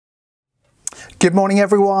Good morning,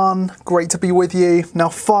 everyone. Great to be with you. Now,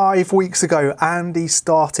 5 weeks ago, Andy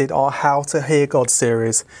started our How to Hear God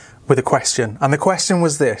series with a question. And the question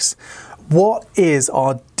was this: what is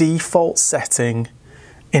our default setting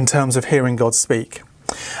in terms of hearing God speak?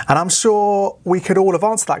 And I'm sure we could all have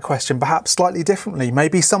answered that question, perhaps slightly differently.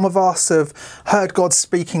 Maybe some of us have heard God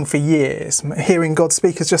speaking for years. Hearing God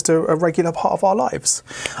speak is just a regular part of our lives.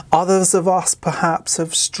 Others of us perhaps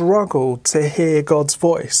have struggled to hear God's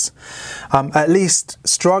voice. At least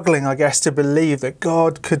struggling, I guess, to believe that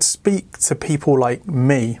God could speak to people like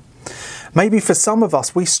me. Maybe for some of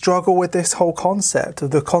us, we struggle with this whole concept,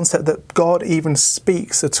 of the concept that God even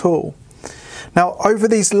speaks at all. Now, over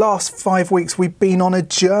these last 5 weeks, we've been on a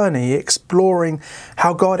journey exploring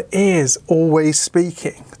how God is always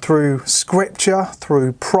speaking through scripture,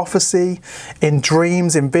 through prophecy, in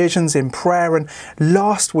dreams, in visions, in prayer, and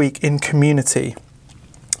last week in community.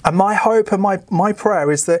 And my hope and my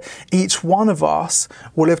prayer is that each one of us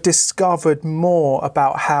will have discovered more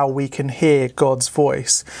about how we can hear God's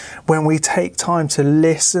voice when we take time to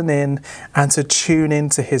listen in and to tune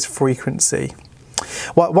into his frequency.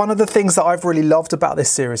 Well, one of the things that I've really loved about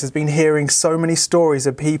this series has been hearing so many stories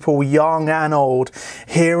of people, young and old,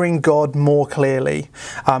 hearing God more clearly,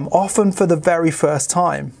 often for the very first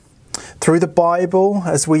time. Through the Bible,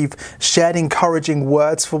 as we've shared encouraging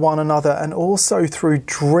words for one another, and also through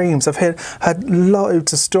dreams. I've heard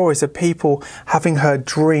loads of stories of people having heard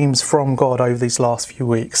dreams from God over these last few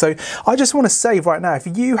weeks. So I just want to say right now, if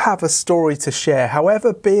you have a story to share,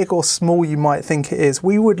 however big or small you might think it is,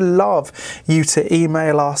 we would love you to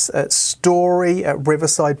email us at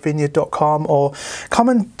story@riversidevineyard.com, or come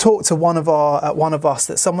and talk to one of us,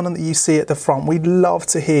 that's someone that you see at the front. We'd love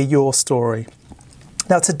to hear your story.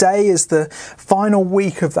 Now, today is the final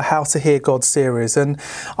week of the How to Hear God series, and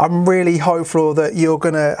I'm really hopeful that you're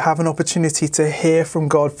going to have an opportunity to hear from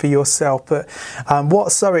God for yourself. But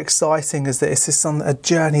what's so exciting is that this is a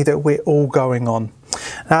journey that we're all going on.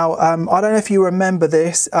 Now, I don't know if you remember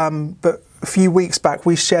this, but a few weeks back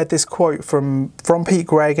we shared this quote from Pete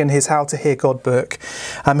Greig in his How to Hear God book.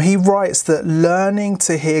 He writes that learning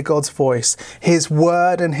to hear God's voice, his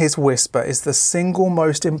word and his whisper, is the single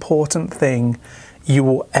most important thing you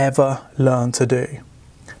will ever learn to do.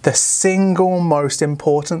 The single most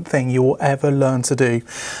important thing you will ever learn to do.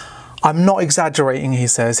 I'm not exaggerating, he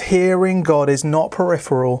says. Hearing God is not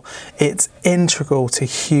peripheral, it's integral to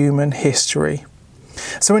human history.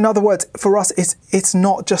 So in other words, for us, it's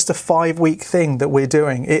not just a 5-week thing that we're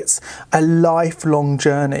doing. It's a lifelong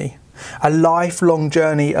journey. A lifelong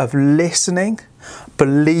journey of listening,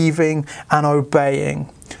 believing and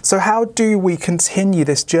obeying. So how do we continue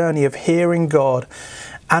this journey of hearing God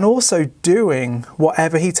and also doing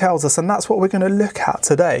whatever he tells us? And that's what we're going to look at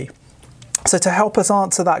today. So to help us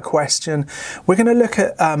answer that question, we're going to look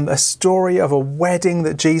at a story of a wedding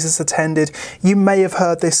that Jesus attended. You may have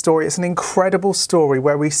heard this story. It's an incredible story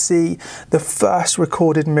where we see the first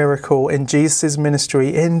recorded miracle in Jesus'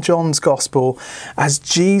 ministry in John's Gospel as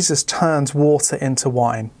Jesus turns water into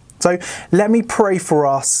wine. So let me pray for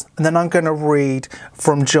us, and then I'm going to read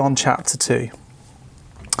from John chapter 2.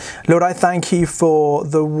 Lord, I thank you for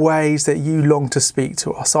the ways that you long to speak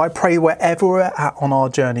to us. I pray wherever we're at on our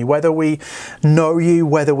journey, whether we know you,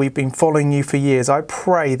 whether we've been following you for years, I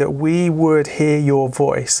pray that we would hear your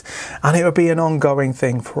voice and it would be an ongoing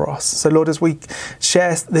thing for us. So Lord, as we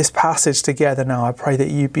share this passage together now, I pray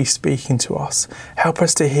that you be speaking to us. Help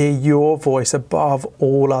us to hear your voice above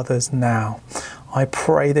all others now. I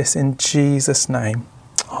pray this in Jesus' name.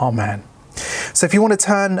 Amen. So if you want to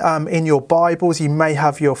turn in your Bibles, you may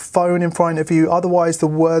have your phone in front of you. Otherwise, the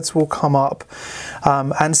words will come up.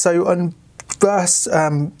 And so on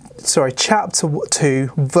chapter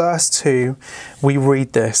 2, verse 2, we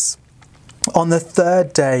read this. On the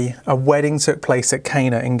third day, a wedding took place at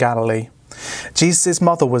Cana in Galilee. Jesus'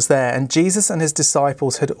 mother was there, and Jesus and his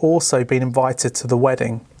disciples had also been invited to the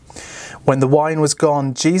wedding. When the wine was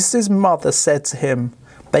gone, Jesus' mother said to him,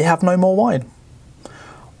 "They have no more wine."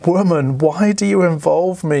 "Woman, why do you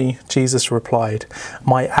involve me?" Jesus replied.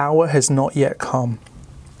 "My hour has not yet come."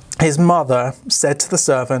 His mother said to the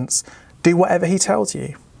servants, "Do whatever he tells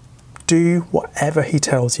you." Do whatever he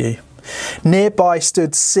tells you. Nearby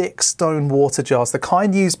stood 6 stone water jars, the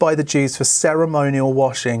kind used by the Jews for ceremonial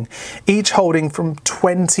washing, each holding from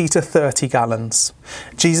 20 to 30 gallons.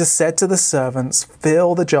 Jesus said to the servants,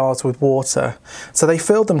 "Fill the jars with water." So they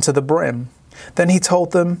filled them to the brim. Then he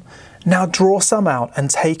told them, "Now draw some out and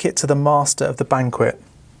take it to the master of the banquet."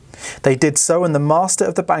 They did so, and the master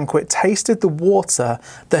of the banquet tasted the water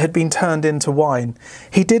that had been turned into wine.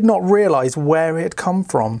 He did not realize where it had come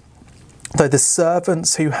from, though the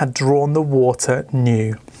servants who had drawn the water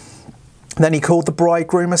knew. Then he called the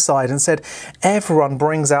bridegroom aside and said, "Everyone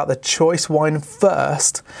brings out the choice wine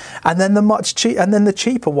first, and then the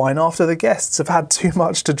cheaper wine after the guests have had too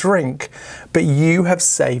much to drink. But you have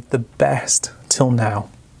saved the best till now."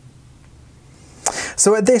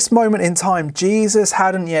 So at this moment in time, Jesus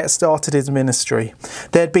hadn't yet started his ministry.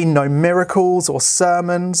 There had been no miracles or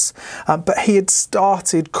sermons, but he had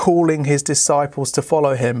started calling his disciples to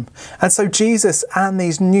follow him. And so Jesus and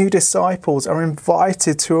these new disciples are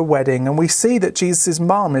invited to a wedding, and we see that Jesus'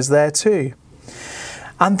 mum is there too.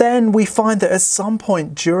 And then we find that at some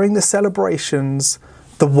point during the celebrations,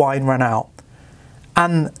 the wine ran out.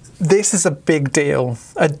 And this is a big deal.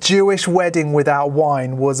 A Jewish wedding without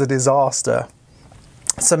wine was a disaster.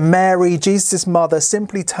 So Mary, Jesus' mother,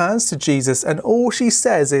 simply turns to Jesus, and all she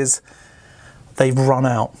says is, "They've run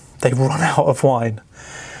out. They've run out of wine."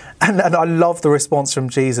 And I love the response from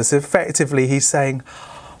Jesus. Effectively, he's saying,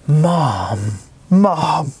 Mom.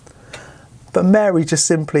 But Mary just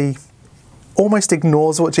simply almost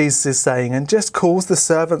ignores what Jesus is saying and just calls the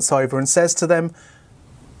servants over and says to them,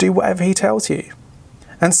 "Do whatever he tells you."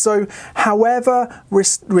 And so, however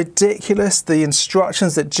ridiculous the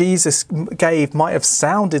instructions that Jesus gave might have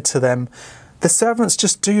sounded to them, the servants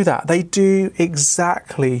just do that. They do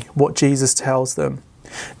exactly what Jesus tells them.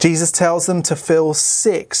 Jesus tells them to fill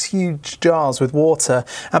 6 huge jars with water.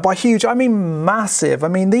 And by huge, I mean massive. I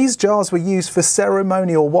mean, these jars were used for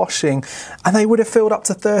ceremonial washing, and they would have filled up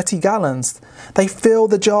to 30 gallons. They fill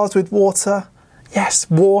the jars with water. Yes,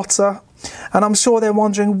 water. And I'm sure they're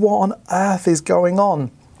wondering what on earth is going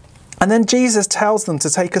on. And then Jesus tells them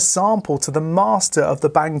to take a sample to the master of the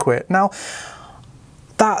banquet. Now,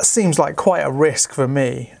 that seems like quite a risk for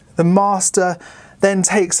me. The master then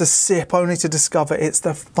takes a sip only to discover it's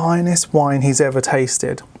the finest wine he's ever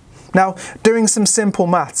tasted. Now, doing some simple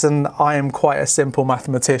maths, and I am quite a simple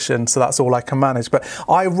mathematician, so that's all I can manage, but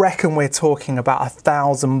I reckon we're talking about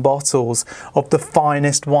 1,000 bottles of the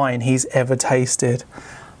finest wine he's ever tasted.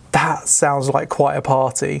 That sounds like quite a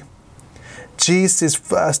party. Jesus'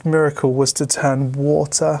 first miracle was to turn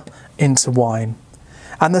water into wine.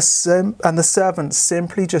 And the servants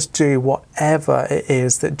simply just do whatever it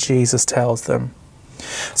is that Jesus tells them.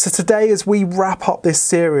 So today, as we wrap up this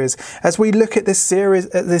series, as we look at this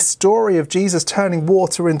story of Jesus turning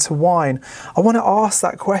water into wine, I want to ask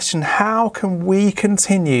that question: how can we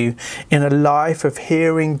continue in a life of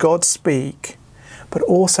hearing God speak, but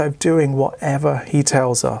also doing whatever he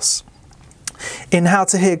tells us? In How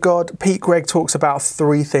to Hear God, Pete Greig talks about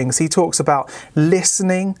 3 things. He talks about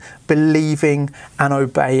listening, believing, and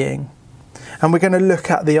obeying. And we're going to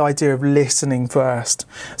look at the idea of listening first.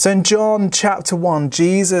 So in John chapter 1,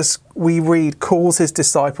 Jesus, we read, calls his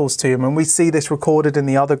disciples to him, and we see this recorded in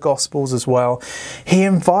the other Gospels as well. He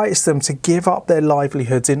invites them to give up their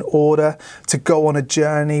livelihoods in order to go on a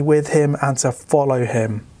journey with him and to follow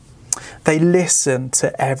him. They listened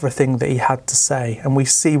to everything that he had to say, and we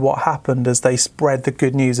see what happened as they spread the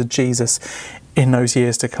good news of Jesus in those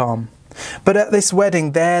years to come. But at this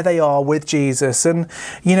wedding, there they are with Jesus, and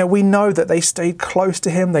we know that they stayed close to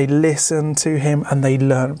him, they listened to him, and they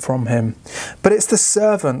learnt from him. But it's the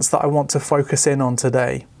servants that I want to focus in on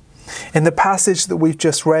today. In the passage that we've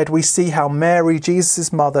just read, we see how Mary,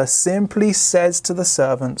 Jesus' mother, simply says to the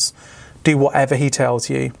servants, "Do whatever he tells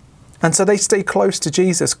you." And so they stay close to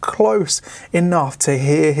Jesus, close enough to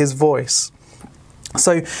hear his voice.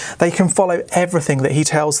 So they can follow everything that he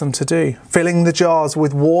tells them to do, filling the jars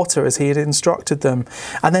with water as he had instructed them,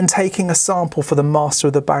 and then taking a sample for the master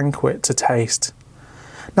of the banquet to taste.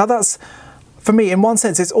 Now that's, for me, in one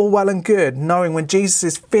sense, it's all well and good knowing when Jesus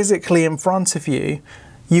is physically in front of you,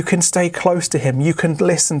 you can stay close to him, you can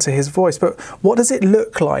listen to his voice. But what does it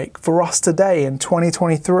look like for us today in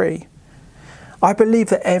 2023? I believe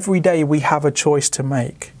that every day we have a choice to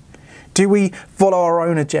make. Do we follow our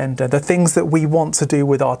own agenda, the things that we want to do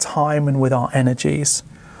with our time and with our energies?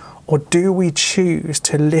 Or do we choose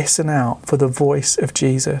to listen out for the voice of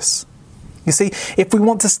Jesus? You see, if we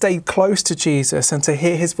want to stay close to Jesus and to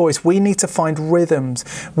hear his voice, we need to find rhythms.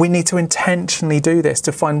 We need to intentionally do this,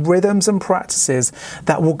 to find rhythms and practices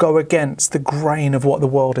that will go against the grain of what the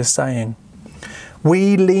world is saying.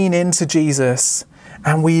 We lean into Jesus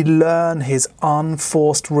and we learn his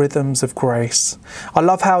unforced rhythms of grace. I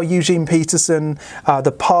love how Eugene Peterson,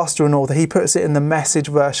 the pastor and author, he puts it in the Message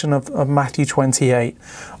version of Matthew 28.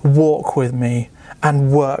 Walk with me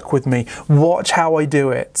and work with me. Watch how I do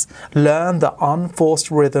it. Learn the unforced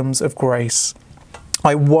rhythms of grace.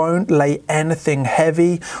 I won't lay anything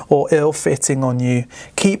heavy or ill-fitting on you.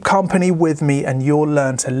 Keep company with me and you'll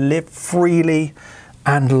learn to live freely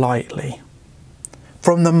and lightly.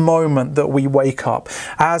 From the moment that we wake up,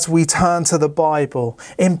 as we turn to the Bible,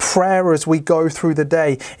 in prayer as we go through the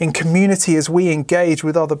day, in community as we engage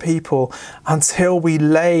with other people, until we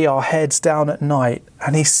lay our heads down at night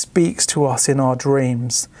and he speaks to us in our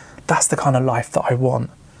dreams. That's the kind of life that I want.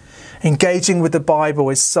 Engaging with the Bible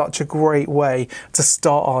is such a great way to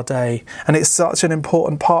start our day, and it's such an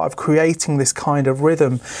important part of creating this kind of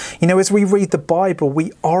rhythm. You know, as we read the Bible,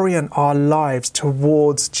 we orient our lives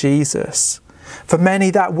towards Jesus. For many,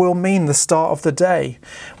 that will mean the start of the day.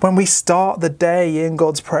 When we start the day in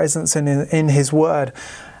God's presence and in his word,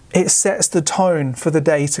 it sets the tone for the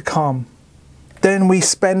day to come. Then we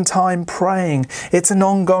spend time praying. It's an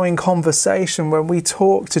ongoing conversation when we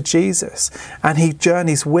talk to Jesus and he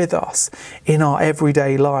journeys with us in our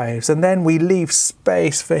everyday lives. And then we leave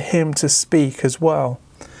space for him to speak as well.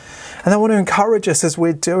 And I want to encourage us as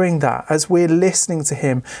we're doing that, as we're listening to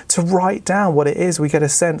him, to write down what it is we get a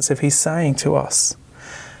sense of he's saying to us.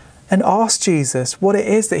 And ask Jesus what it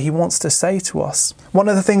is that he wants to say to us. One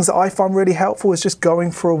of the things that I find really helpful is just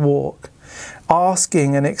going for a walk,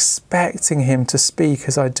 asking and expecting him to speak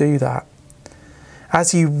as I do that,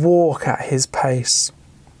 as you walk at his pace.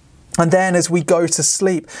 And then as we go to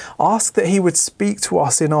sleep, ask that he would speak to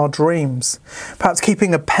us in our dreams, perhaps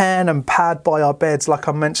keeping a pen and pad by our beds like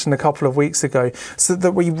I mentioned a couple of weeks ago, so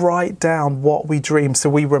that we write down what we dream so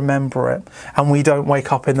we remember it and we don't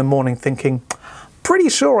wake up in the morning thinking, pretty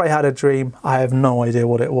sure I had a dream, I have no idea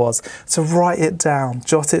what it was. So write it down,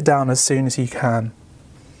 jot it down as soon as you can.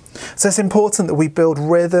 So it's important that we build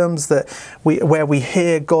rhythms where we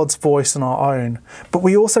hear God's voice on our own, but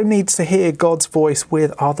we also need to hear God's voice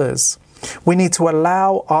with others. We need to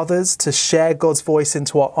allow others to share God's voice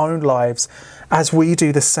into our own lives as we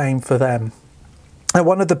do the same for them. And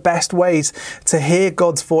one of the best ways to hear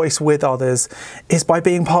God's voice with others is by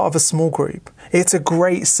being part of a small group. It's a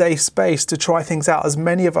great safe space to try things out, as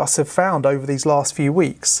many of us have found over these last few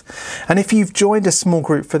weeks. And if you've joined a small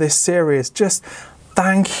group for this series, just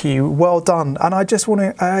thank you, well done. And I just want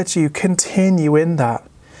to urge you, continue in that.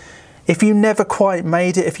 If you never quite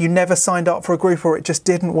made it, if you never signed up for a group or it just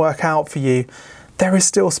didn't work out for you, there is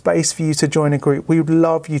still space for you to join a group. We would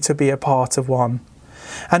love you to be a part of one.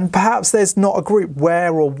 And perhaps there's not a group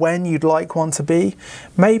where or when you'd like one to be.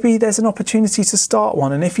 Maybe there's an opportunity to start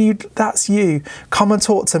one. And if that's you, come and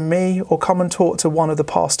talk to me or come and talk to one of the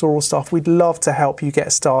pastoral staff. We'd love to help you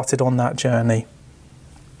get started on that journey.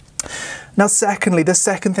 Now, secondly, the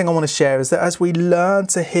second thing I want to share is that as we learn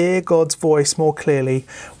to hear God's voice more clearly,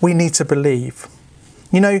 we need to believe.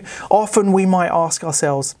 You know, often we might ask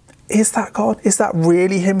ourselves, is that God? Is that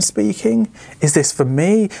really him speaking? Is this for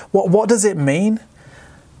me? What does it mean?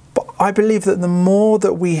 But I believe that the more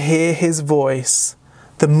that we hear his voice,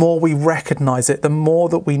 the more we recognize it, the more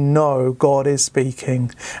that we know God is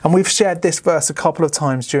speaking. And we've shared this verse a couple of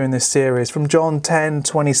times during this series. From John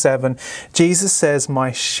 10:27, Jesus says,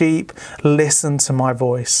 "My sheep listen to my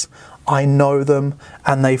voice. I know them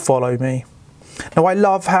and they follow me." Now, I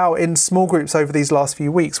love how in small groups over these last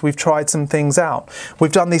few weeks, we've tried some things out.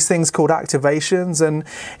 We've done these things called activations. And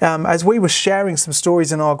as we were sharing some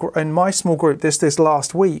stories in my small group this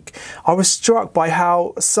last week, I was struck by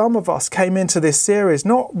how some of us came into this series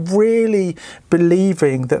not really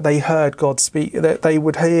believing that they heard God speak, that they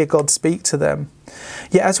would hear God speak to them.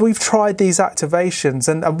 Yet as we've tried these activations,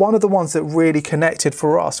 and one of the ones that really connected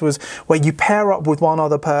for us was where you pair up with one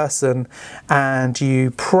other person and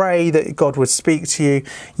you pray that God would speak to you.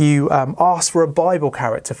 You ask for a Bible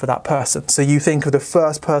character for that person. So you think of the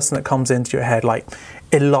first person that comes into your head, like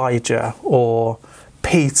Elijah or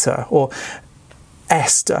Peter or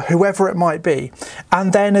Esther, whoever it might be.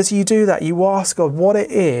 And then as you do that, you ask God what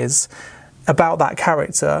it is about that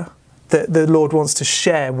character that the Lord wants to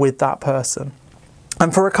share with that person.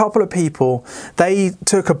 And for a couple of people, they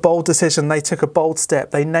took a bold decision, they took a bold step,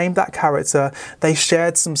 they named that character, they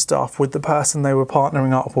shared some stuff with the person they were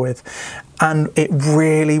partnering up with, and it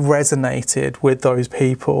really resonated with those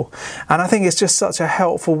people. And I think it's just such a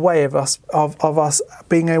helpful way of us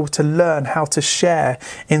being able to learn how to share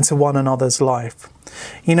into one another's life.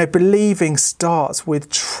 You know, believing starts with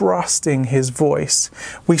trusting his voice.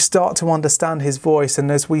 We start to understand his voice, and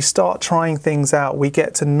as we start trying things out, we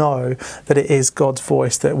get to know that it is God's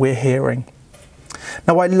voice that we're hearing.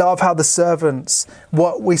 Now, I love how the servants,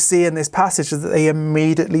 what we see in this passage is that they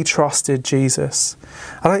immediately trusted Jesus.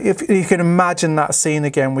 I don't know if you can imagine that scene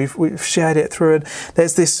again. We've shared it through it.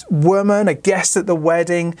 There's this woman, a guest at the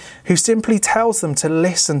wedding, who simply tells them to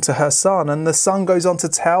listen to her son. And the son goes on to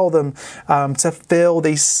tell them to fill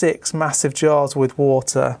these 6 massive jars with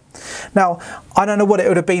water. Now, I don't know what it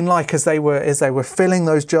would have been like as they were filling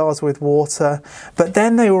those jars with water, but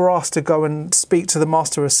then they were asked to go and speak to the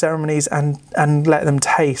master of ceremonies and let them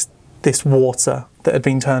taste this water that had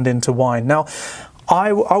been turned into wine. Now,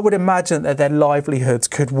 I would imagine that their livelihoods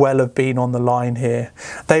could well have been on the line here.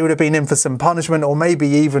 They would have been in for some punishment or maybe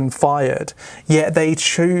even fired. Yet they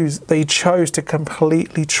chose to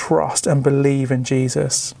completely trust and believe in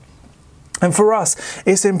Jesus. And for us,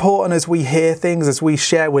 it's important as we hear things, as we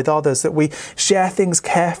share with others, that we share things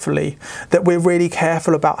carefully, that we're really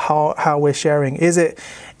careful about how we're sharing. Is it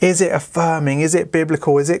affirming? Is it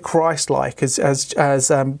biblical? Is it Christ-like?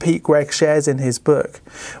 As Pete Greig shares in his book,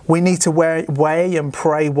 we need to weigh and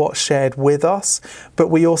pray what's shared with us, but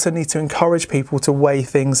we also need to encourage people to weigh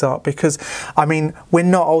things up because, we're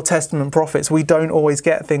not Old Testament prophets. We don't always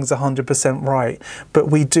get things 100% right, but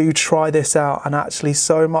we do try this out. And actually,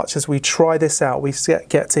 so much as we try this out, we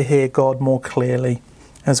get to hear God more clearly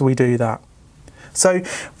as we do that. So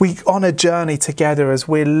we're on a journey together as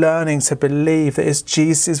we're learning to believe that it's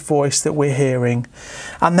Jesus' voice that we're hearing.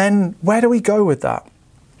 And then where do we go with that?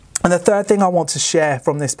 And the third thing I want to share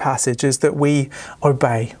from this passage is that we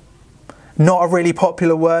obey. Not a really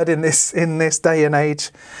popular word in this day and age.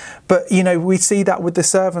 But, we see that with the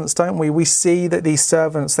servants, don't we? We see that these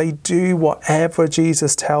servants, they do whatever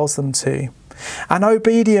Jesus tells them to. And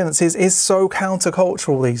obedience is so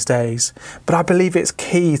countercultural these days, but I believe it's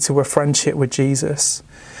key to a friendship with Jesus.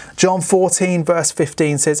 John 14 verse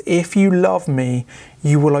 15 says, "If you love me,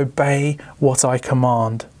 you will obey what I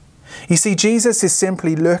command." You see, Jesus is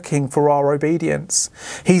simply looking for our obedience.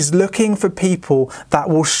 He's looking for people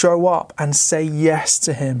that will show up and say yes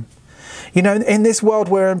to him. In this world,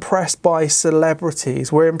 we're impressed by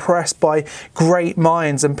celebrities. We're impressed by great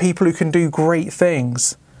minds and people who can do great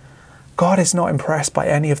things. God is not impressed by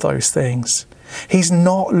any of those things. He's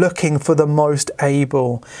not looking for the most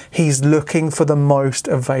able. He's looking for the most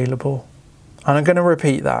available. And I'm going to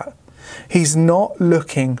repeat that. He's not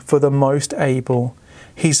looking for the most able.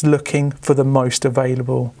 He's looking for the most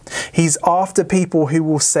available. He's after people who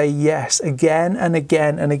will say yes again and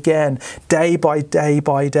again and again, day by day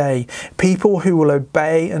by day. People who will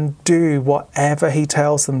obey and do whatever he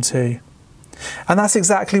tells them to. And that's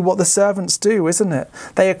exactly what the servants do, isn't it?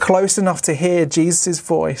 They are close enough to hear Jesus'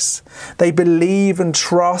 voice. They believe and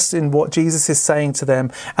trust in what Jesus is saying to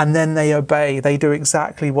them, and then they obey. They do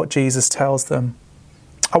exactly what Jesus tells them.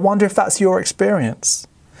 I wonder if that's your experience.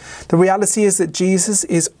 The reality is that Jesus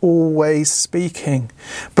is always speaking,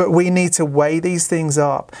 but we need to weigh these things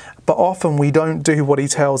up. But often we don't do what he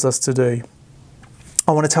tells us to do.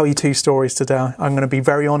 I want to tell you 2 stories today. I'm going to be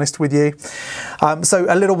very honest with you. So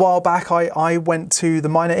a little while back, I went to the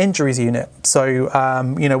minor injuries unit. So,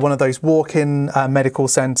 one of those walk-in medical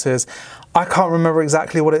centres. I can't remember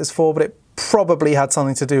exactly what it was for, but it probably had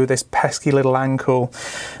something to do with this pesky little ankle.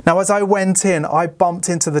 Now, as I went in, I bumped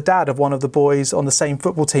into the dad of one of the boys on the same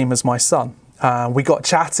football team as my son. We got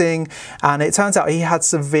chatting, and it turns out he had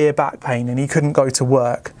severe back pain and he couldn't go to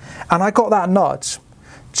work. And I got that nudge.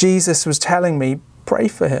 Jesus was telling me, pray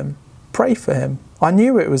for him. Pray for him. I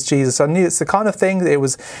knew it was Jesus. I knew it's the kind of thing that it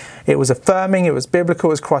was affirming, it was biblical,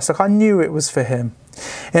 it was Christ. I knew it was for him.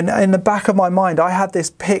 And in the back of my mind, I had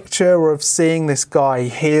this picture of seeing this guy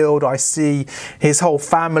healed. I see his whole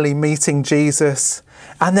family meeting Jesus,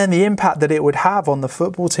 and then the impact that it would have on the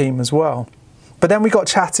football team as well. But then we got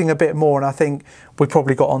chatting a bit more, and I think we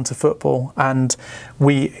probably got onto football, and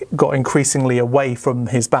we got increasingly away from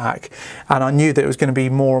his back. And I knew that it was going to be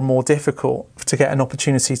more and more difficult to get an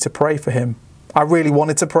opportunity to pray for him. I really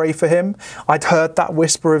wanted to pray for him. I'd heard that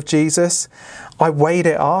whisper of Jesus. I weighed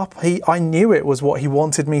it up. I knew it was what he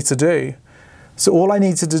wanted me to do. So all I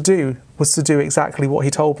needed to do was to do exactly what he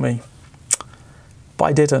told me. But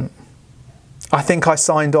I didn't. I think I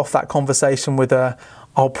signed off that conversation with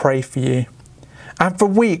I'll pray for you. And for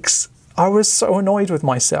weeks, I was so annoyed with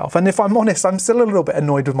myself. And if I'm honest, I'm still a little bit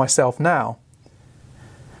annoyed with myself now.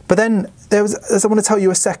 But then I want to tell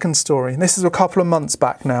you a second story. And this is a couple of months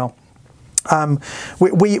back now.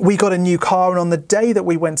 We got a new car, and on the day that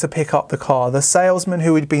we went to pick up the car, the salesman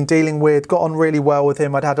who we'd been dealing with got on really well with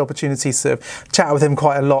him. I'd had opportunities to chat with him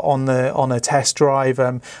quite a lot on a test drive.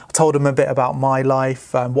 I told him a bit about my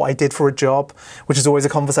life, what I did for a job, which is always a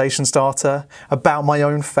conversation starter, about my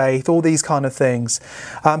own faith, all these kind of things.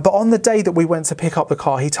 But on the day that we went to pick up the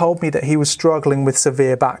car, he told me that he was struggling with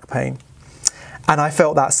severe back pain. And I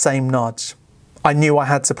felt that same nudge. I knew I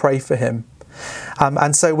had to pray for him.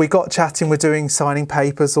 And so we got chatting, we're signing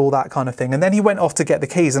papers, all that kind of thing. And then he went off to get the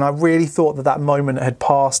keys, and I really thought that moment had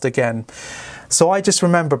passed again. So I just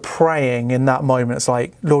remember praying in that moment. It's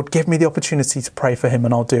like, Lord, give me the opportunity to pray for him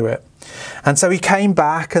and I'll do it. And so he came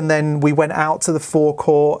back, and then we went out to the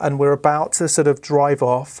forecourt, and we're about to sort of drive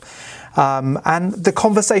off. And the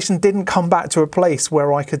conversation didn't come back to a place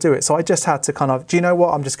where I could do it. So I just had to do you know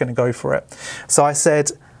what? I'm just going to go for it. So I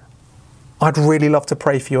said, I'd really love to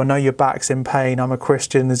pray for you. I know your back's in pain. I'm a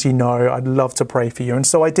Christian, as you know. I'd love to pray for you. And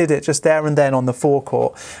so I did it just there and then on the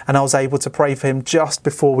forecourt. And I was able to pray for him just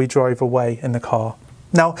before we drove away in the car.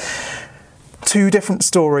 Now, 2 different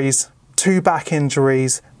stories, 2 back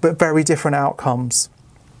injuries, but very different outcomes.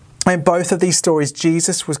 In both of these stories,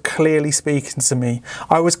 Jesus was clearly speaking to me.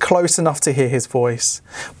 I was close enough to hear his voice.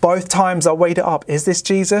 Both times I weighed it up. Is this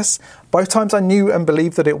Jesus? Both times I knew and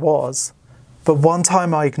believed that it was. But one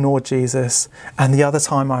time I ignored Jesus, and the other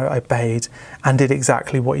time I obeyed and did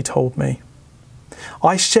exactly what he told me.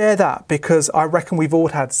 I share that because I reckon we've all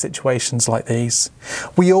had situations like these.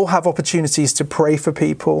 We all have opportunities to pray for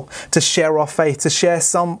people, to share our faith, to share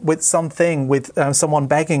something with someone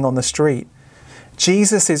begging on the street.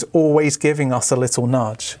 Jesus is always giving us a little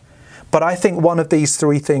nudge. But I think one of these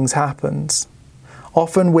 3 things happens.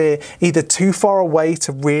 Often we're either too far away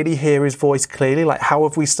to really hear his voice clearly, like how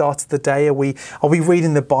have we started the day? Are we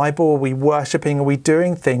reading the Bible? Are we worshipping? Are we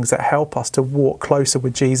doing things that help us to walk closer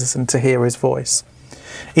with Jesus and to hear his voice?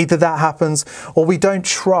 Either that happens, or we don't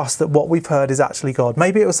trust that what we've heard is actually God.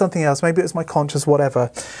 Maybe it was something else, maybe it was my conscience,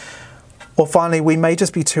 whatever. Or finally, we may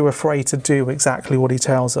just be too afraid to do exactly what he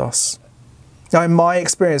tells us. Now, in my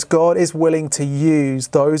experience, God is willing to use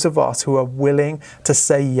those of us who are willing to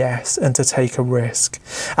say yes and to take a risk.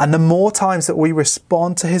 And the more times that we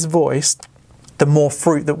respond to his voice, the more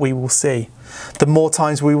fruit that we will see. The more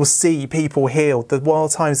times we will see people healed, the more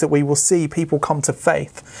times that we will see people come to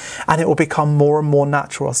faith. And it will become more and more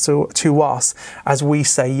natural to us as we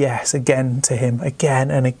say yes again to him, again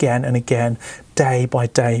and again and again, day by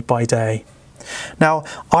day by day. Now,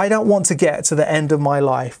 I don't want to get to the end of my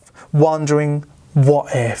life wondering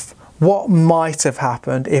what might have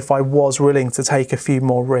happened if I was willing to take a few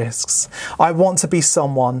more risks. I want to be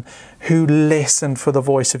someone who listened for the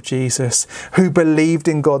voice of Jesus, who believed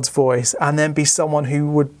in God's voice, and then be someone who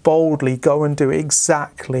would boldly go and do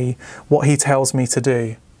exactly what he tells me to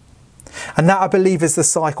do. And that, I believe, is the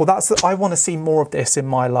cycle. I want to see more of this in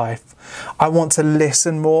my life. I want to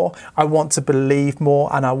listen more, I want to believe more,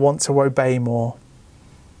 and I want to obey more.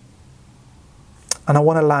 And I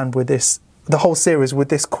want to land with the whole series with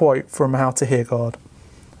this quote from How to Hear God.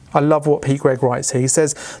 I love what Pete Greig writes here. He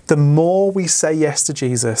says, the more we say yes to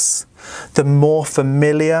Jesus, the more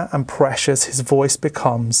familiar and precious his voice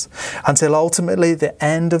becomes, until ultimately at the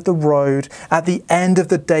end of the road, at the end of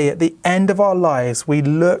the day, at the end of our lives, we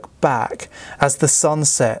look back as the sun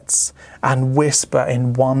sets and whisper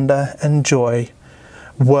in wonder and joy,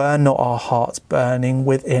 were not our hearts burning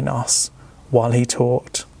within us while he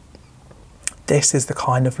talked? This is the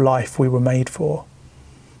kind of life we were made for.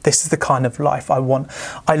 This is the kind of life I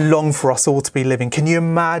long for us all to be living. Can you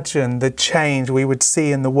imagine the change we would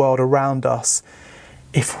see in the world around us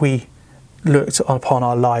if we looked upon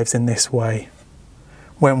our lives in this way?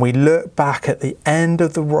 When we look back at the end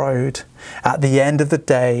of the road, at the end of the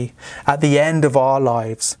day, at the end of our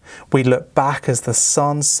lives, we look back as the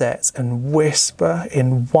sun sets and whisper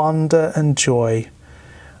in wonder and joy,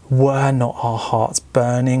 were not our hearts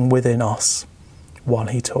burning within us while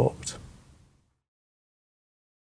he talked?